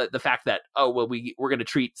history. The fact that, oh, well, we're going to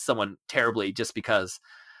treat someone terribly just because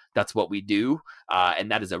that's what we do,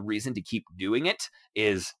 and that is a reason to keep doing it,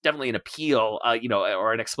 is definitely an appeal,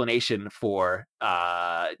 or an explanation for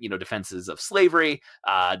defenses of slavery,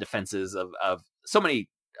 defenses of so many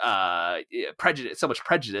prejudice, so much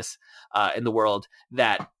prejudice in the world,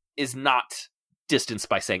 that is not distanced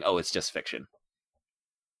by saying, oh, it's just fiction.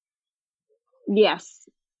 Yes,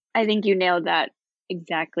 I think you nailed that,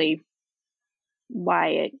 exactly why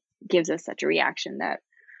it gives us such a reaction that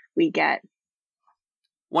we get.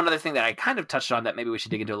 One other thing that I kind of touched on that maybe we should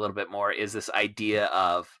dig into a little bit more is this idea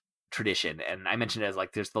of tradition. And I mentioned it as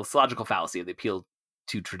like, there's this logical fallacy of the appeal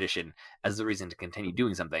to tradition as the reason to continue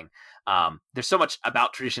doing something. There's so much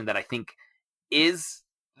about tradition that I think is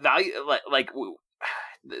value, like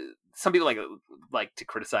some people like to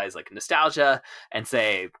criticize like nostalgia and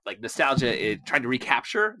say like nostalgia is trying to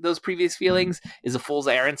recapture those previous feelings is a fool's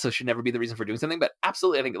errand, so should never be the reason for doing something. But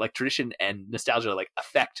absolutely, I think like tradition and nostalgia like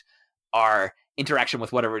affect our interaction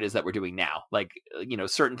with whatever it is that we're doing now. Like,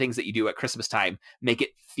 certain things that you do at Christmas time make it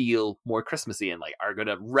feel more Christmassy and like are going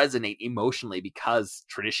to resonate emotionally because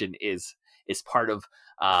tradition is part of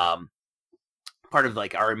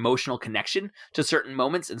like our emotional connection to certain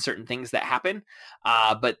moments and certain things that happen.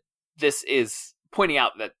 But this is pointing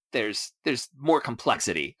out that there's more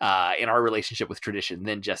complexity in our relationship with tradition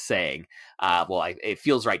than just saying, it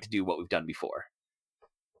feels right to do what we've done before.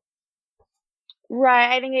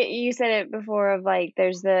 Right. I think you said it before, of like,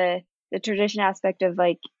 there's the tradition aspect of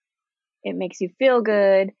like, it makes you feel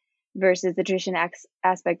good, versus the tradition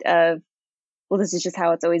aspect of, well, this is just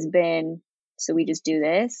how it's always been, so we just do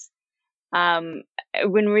this. When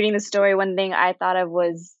reading the story, one thing I thought of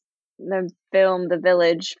was the film The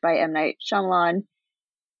Village by M. Night Shyamalan,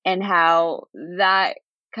 and how that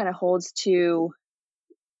kind of holds to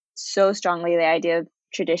so strongly the idea of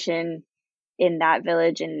tradition in that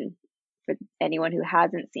village. And for anyone who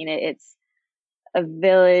hasn't seen it, it's a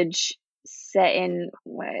village set in,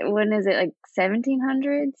 when is it, like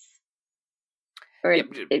 1700s? or Yep,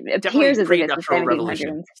 it definitely appears as if it's the pre-industrial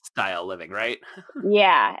revolution 1700s. style living, right?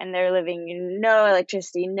 Yeah, and they're living in no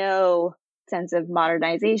electricity, no sense of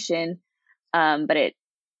modernization. But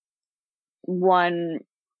one,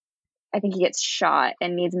 I think he gets shot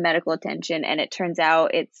and needs medical attention, and it turns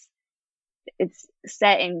out it's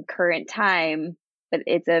set in current time, but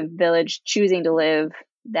it's a village choosing to live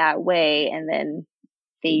that way, and then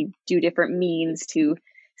they do different means to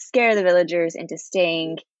scare the villagers into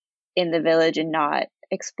staying in the village and not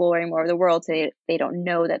exploring more of the world, so they don't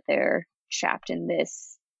know that they're trapped in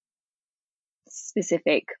this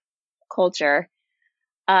specific culture.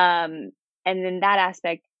 And in that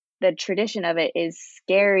aspect, the tradition of it is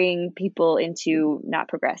scaring people into not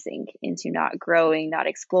progressing, into not growing, not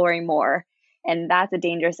exploring more. And that's a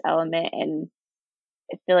dangerous element. And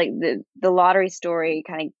I feel like the lottery story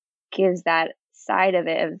kind of gives that side of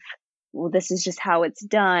it of, well, this is just how it's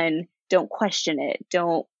done. Don't question it.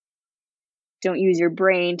 Don't use your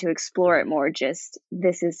brain to explore it more. Just,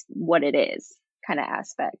 this is what it is kind of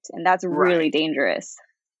aspect. And that's really dangerous.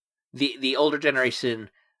 The older generation,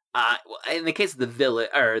 in the case of the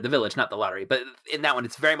village, not the lottery, but in that one,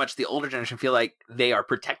 it's very much the older generation feel like they are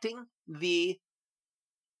protecting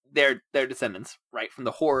their descendants, right, from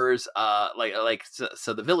the horrors.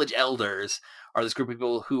 So the village elders are this group of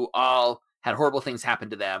people who all had horrible things happen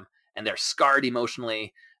to them, and they're scarred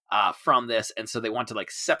emotionally from this, and so they want to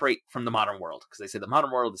like separate from the modern world because they say the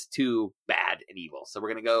modern world is too bad and evil. So we're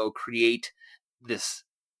gonna go create this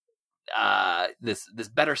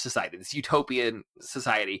better society, this utopian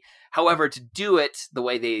society. However, to do it the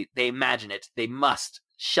way they imagine it, they must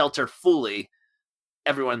shelter fully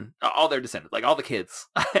everyone, all their descendants, like all the kids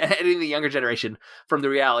and the younger generation, from the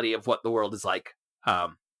reality of what the world is like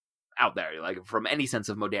out there, like from any sense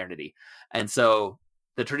of modernity. And so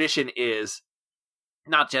the tradition is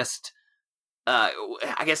not just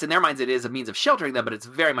I guess in their minds it is a means of sheltering them, but it's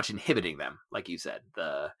very much inhibiting them, like you said.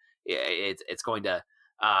 It's going to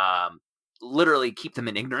literally keep them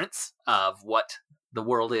in ignorance of what the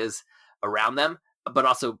world is around them, but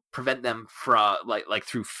also prevent them from like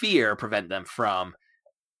through fear, prevent them from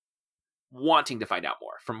wanting to find out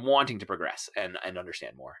more, from wanting to progress and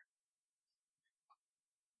understand more.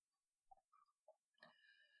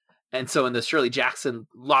 And so in the Shirley Jackson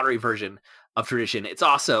lottery version of tradition, it's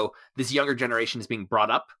also this younger generation is being brought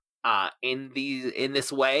up in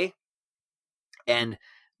this way. And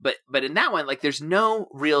but in that one, like, there's no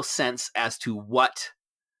real sense as to what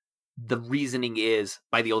the reasoning is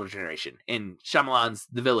by the older generation. In Shyamalan's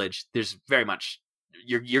The Village, there's very much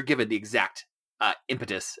you're given the exact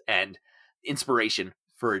impetus and inspiration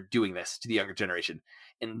for doing this to the younger generation.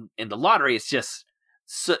 In the lottery, it's just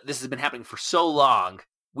this has been happening for so long,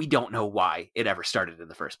 we don't know why it ever started in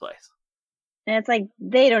the first place. And it's like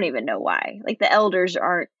they don't even know why. Like the elders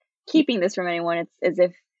aren't keeping this from anyone. It's as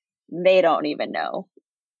if they don't even know.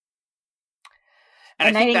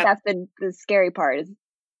 And I think that's the scary part, is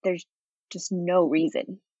there's just no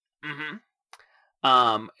reason. Mm-hmm.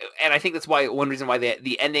 And I think that's one reason why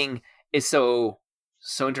the ending is so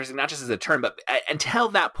interesting, not just as a turn, but until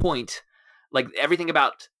that point, like everything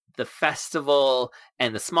about the festival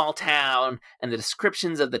and the small town and the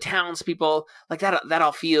descriptions of the townspeople, like that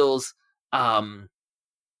all feels like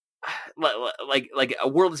a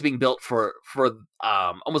world is being built for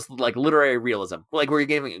almost like literary realism, like we're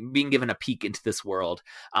being given a peek into this world,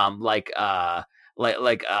 like the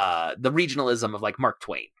regionalism of like Mark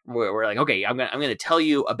Twain, where we're like, okay, I'm gonna tell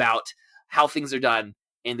you about how things are done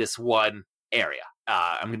in this one area.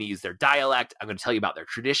 I'm going to use their dialect. I'm going to tell you about their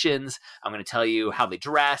traditions. I'm going to tell you how they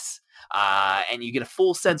dress, and you get a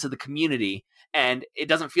full sense of the community. And it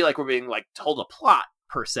doesn't feel like we're being like told a plot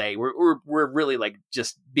per se. We're really like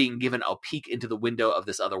just being given a peek into the window of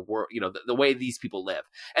this other world, the way these people live.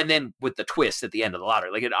 And then with the twist at the end of the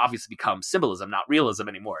lottery, like it obviously becomes symbolism, not realism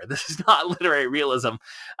anymore. This is not literary realism,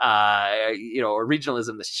 or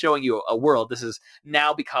regionalism that's showing you a world. This is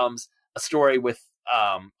now becomes a story with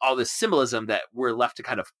all this symbolism that we're left to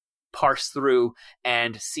kind of parse through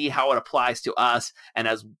and see how it applies to us. And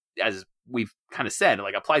as we've kind of said,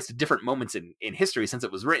 like applies to different moments in history since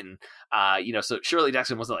it was written. So Shirley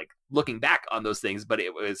Jackson wasn't like looking back on those things, but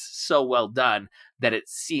it was so well done that it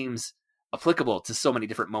seems applicable to so many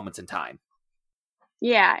different moments in time.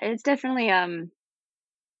 Yeah, it's definitely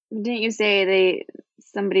didn't you say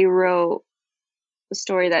somebody wrote a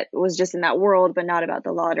story that was just in that world but not about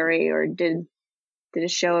the lottery, or did a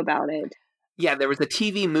show about it? Yeah, there was a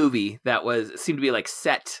TV movie that seemed to be like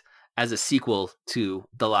set as a sequel to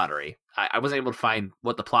The Lottery. I wasn't able to find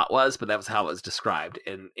what the plot was, but that was how it was described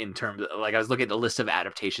in terms of, like, I was looking at the list of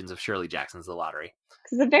adaptations of Shirley Jackson's The Lottery.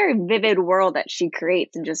 It's a very vivid world that she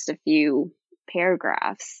creates in just a few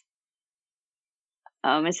paragraphs.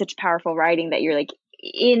 It's such powerful writing that you're like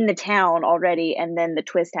in the town already, and then the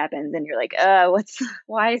twist happens, and you're like,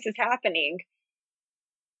 why is this happening?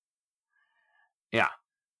 Yeah.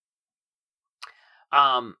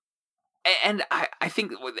 And I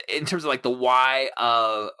think in terms of like the why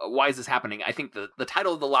is this happening, I think the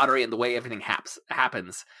title of the lottery and the way everything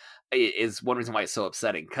happens is one reason why it's so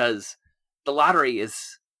upsetting, because the lottery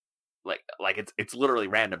is like it's literally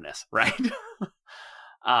randomness, right?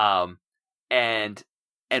 And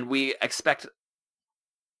we expect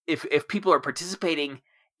if people are participating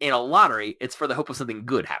in a lottery, it's for the hope of something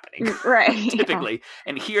good happening, right? Typically. Yeah.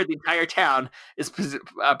 And here the entire town is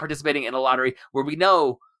participating in a lottery where we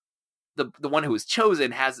know the one who was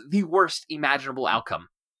chosen has the worst imaginable outcome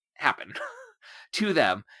happen to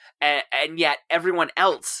them, and yet everyone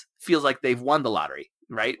else feels like they've won the lottery,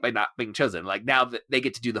 right, by not being chosen. Like now that they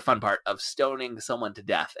get to do the fun part of stoning someone to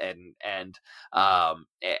death, and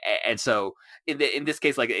so in this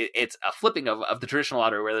case, like it's a flipping of the traditional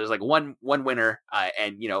lottery where there's like one winner,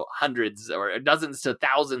 and hundreds or dozens to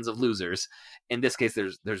thousands of losers. In this case,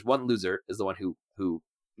 there's one loser is the one who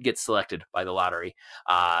gets selected by the lottery,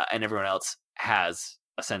 and everyone else has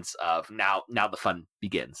a sense of now the fun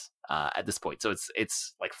begins at this point. So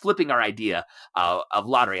it's like flipping our idea of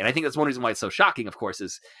lottery, and I think that's one reason why it's so shocking. Of course,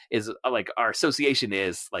 is like our association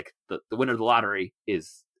is like the winner of the lottery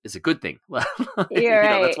is a good thing. You're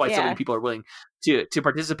right. That's why so many people are willing to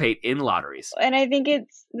participate in lotteries. And I think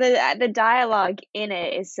it's the dialogue in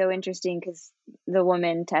it is so interesting because the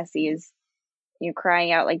woman Tessie is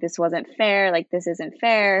crying out like this wasn't fair, like this isn't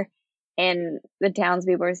fair, and the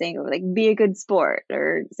townspeople are saying like be a good sport,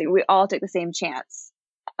 or saying we all took the same chance.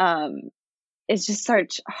 It's just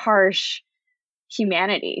such harsh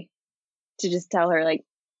humanity to just tell her like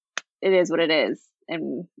it is what it is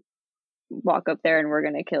and walk up there and we're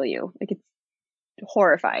gonna kill you. Like it's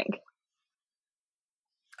horrifying.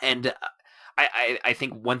 And I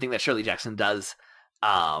think one thing that Shirley Jackson does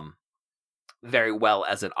very well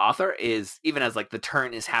as an author is, even as like the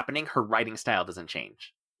turn is happening, her writing style doesn't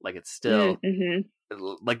change. Like it's still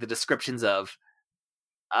like the descriptions of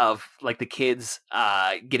like the kids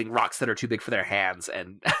getting rocks that are too big for their hands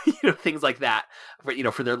and things like that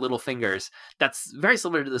for their little fingers. That's very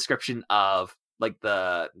similar to the description of like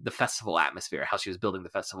the festival atmosphere, how she was building the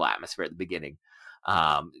festival atmosphere at the beginning.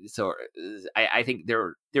 So I think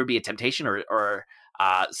there would be a temptation or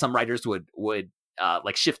some writers would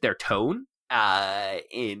like shift their tone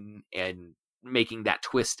in making that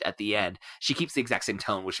twist at the end. She keeps the exact same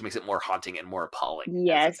tone, which makes it more haunting and more appalling.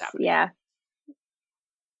 Yes, yeah.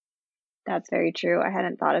 That's very true. I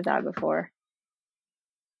hadn't thought of that before.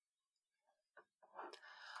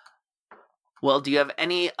 Well, do you have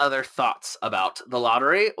any other thoughts about the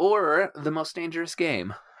lottery or The Most Dangerous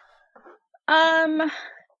Game? I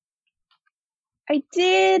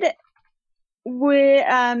did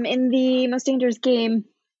in The Most Dangerous Game,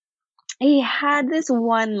 he had this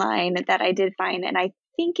one line that I did find, and I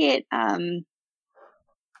think it kind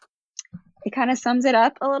of sums it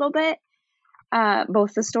up a little bit,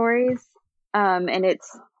 both the stories. And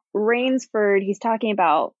it's Rainsford. He's talking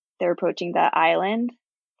about they're approaching the island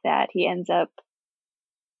that he ends up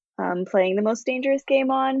playing the most dangerous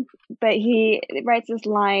game on. But he writes this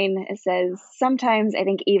line. It says, "Sometimes I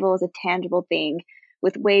think evil is a tangible thing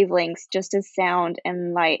with wavelengths just as sound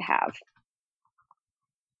and light have."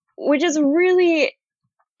 Which is a really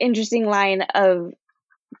interesting line of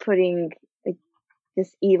putting like,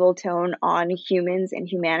 this evil tone on humans and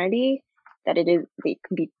humanity, that they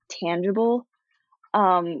can be tangible.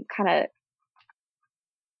 Kind of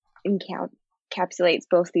encapsulates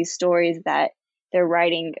both these stories that they're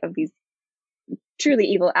writing of these truly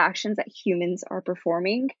evil actions that humans are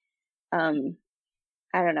performing. I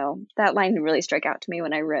don't know. That line really struck out to me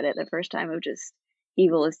when I read it the first time, of just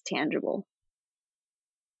evil is tangible.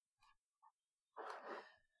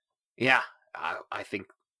 Yeah, I think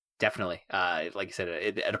definitely. Like you said,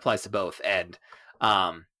 it applies to both. And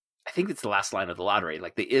I think it's the last line of the lottery.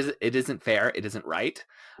 Like it isn't fair, it isn't right.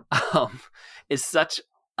 Is such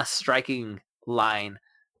a striking line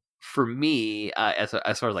for me, as far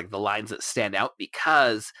as like the lines that stand out,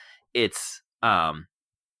 because it's like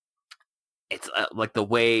the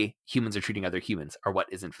way humans are treating other humans are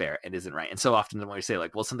what isn't fair and isn't right. And so often when we say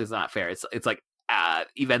like, well, something's not fair, it's like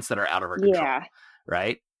events that are out of our control,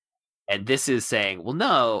 right? And this is saying, well,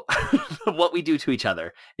 no, what we do to each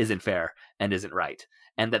other isn't fair and isn't right.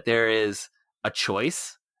 And that there is a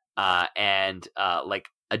choice and like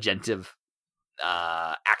agentive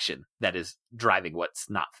action that is driving what's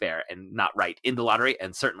not fair and not right in the lottery,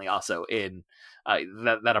 and certainly also in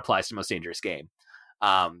that applies to Most Dangerous Game.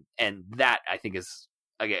 And that I think is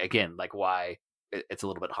again like why it's a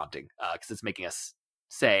little bit haunting, because it's making us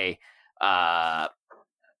say,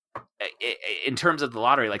 in terms of the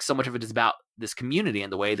lottery, like so much of it is about this community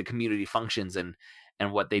and the way the community functions and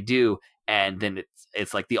what they do, and then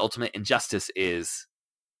it's like the ultimate injustice is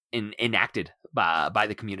enacted by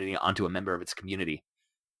the community onto a member of its community.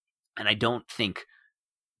 And I don't think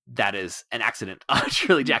that is an accident on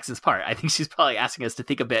Shirley Jackson's part. I think she's probably asking us to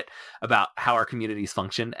think a bit about how our communities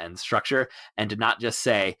function and structure, and to not just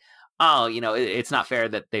say, oh, it's not fair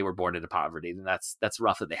that they were born into poverty, and that's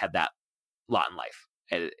rough that they had that lot in life.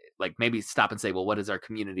 And, like, maybe stop and say, well, what is our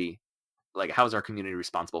community, like, how is our community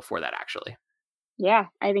responsible for that actually? Yeah,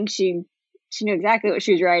 I think she knew exactly what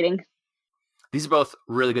she was writing. These are both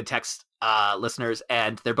really good text, listeners,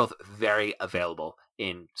 and they're both very available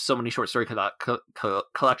in so many short story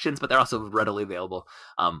collections, but they're also readily available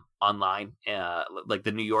online. Like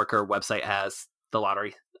the New Yorker website has the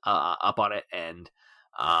lottery up on it, and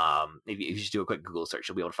if you just do a quick Google search,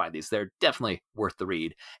 you'll be able to find these. They're definitely worth the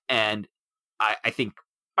read. And I think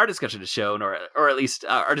our discussion has shown, or at least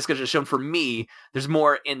our discussion has shown for me, there's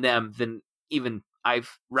more in them than even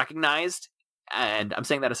I've recognized. And I'm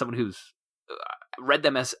saying that as someone who's read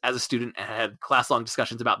them as a student and had class-long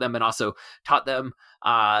discussions about them, and also taught them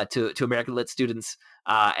to American Lit students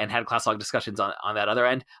and had class-long discussions on that other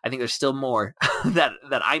end. I think there's still more that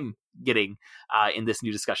I'm getting in this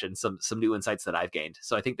new discussion, some new insights that I've gained.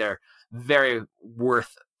 So I think they're very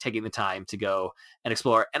worth taking the time to go and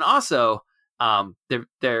explore. And also,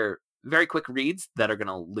 they're very quick reads that are going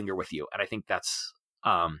to linger with you. And I think that's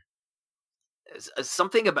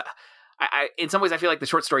something about... I in some ways, I feel like the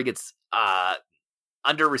short story gets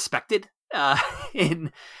under-respected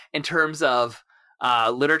in terms of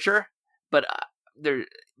literature, but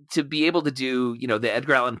to be able to do, the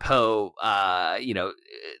Edgar Allan Poe,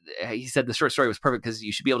 he said the short story was perfect because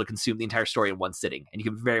you should be able to consume the entire story in one sitting, and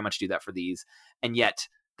you can very much do that for these, and yet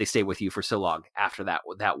they stay with you for so long after that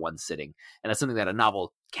one sitting. And that's something that a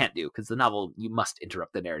novel can't do, because the novel, you must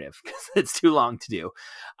interrupt the narrative because it's too long to do.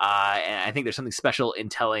 And I think there's something special in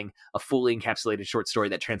telling a fully encapsulated short story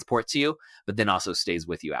that transports you, but then also stays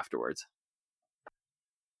with you afterwards.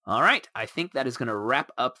 All right. I think that is going to wrap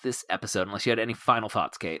up this episode, unless you had any final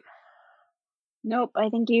thoughts, Kate. Nope. I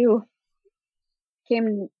think you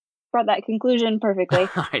brought that conclusion perfectly.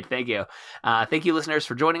 All right, thank you. Thank you, listeners,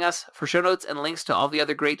 for joining us. For show notes and links to all the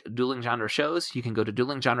other great Dueling Genre shows, you can go to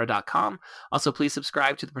duelinggenre.com. Also, please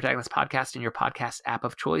subscribe to the Protagonist Podcast in your podcast app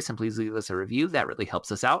of choice, and please leave us a review. That really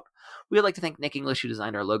helps us out. We would like to thank Nick English, who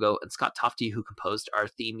designed our logo, and Scott Tofty, who composed our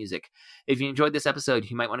theme music. If you enjoyed this episode,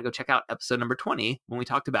 you might want to go check out episode number 20, when we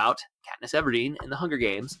talked about Katniss Everdeen in the Hunger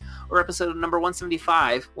Games, or episode number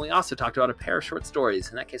 175, when we also talked about a pair of short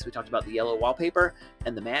stories. In that case, we talked about The Yellow Wallpaper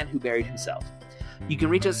and The Man Who Buried Himself. You can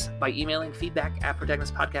reach us by emailing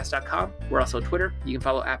feedback@protagonistpodcast.com. We're also on Twitter. You can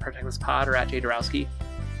follow @protagonistpod or @jdarowski.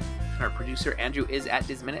 Our producer, Andrew, is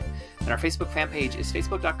 @DizMinute, and our Facebook fan page is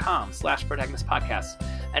facebook.com/protagonistpodcast.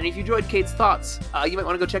 And if you enjoyed Kate's thoughts, you might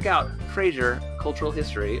want to go check out Frasier, Cultural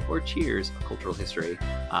History, or Cheers, Cultural History,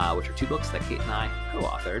 which are two books that Kate and I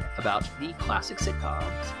co-authored about the classic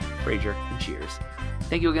sitcoms, Frasier and Cheers.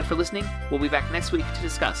 Thank you again for listening. We'll be back next week to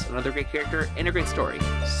discuss another great character and a great story.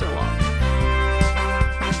 So long.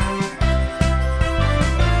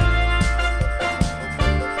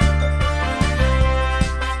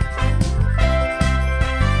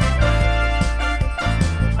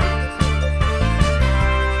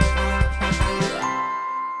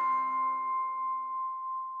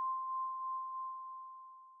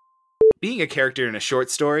 Being a character in a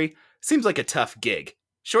short story seems like a tough gig.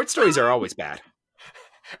 Short stories are always bad.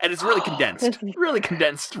 And it's really condensed,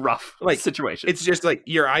 rough situation. It's just like,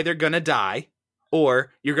 you're either going to die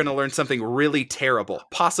or you're going to learn something really terrible,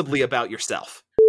 possibly about yourself.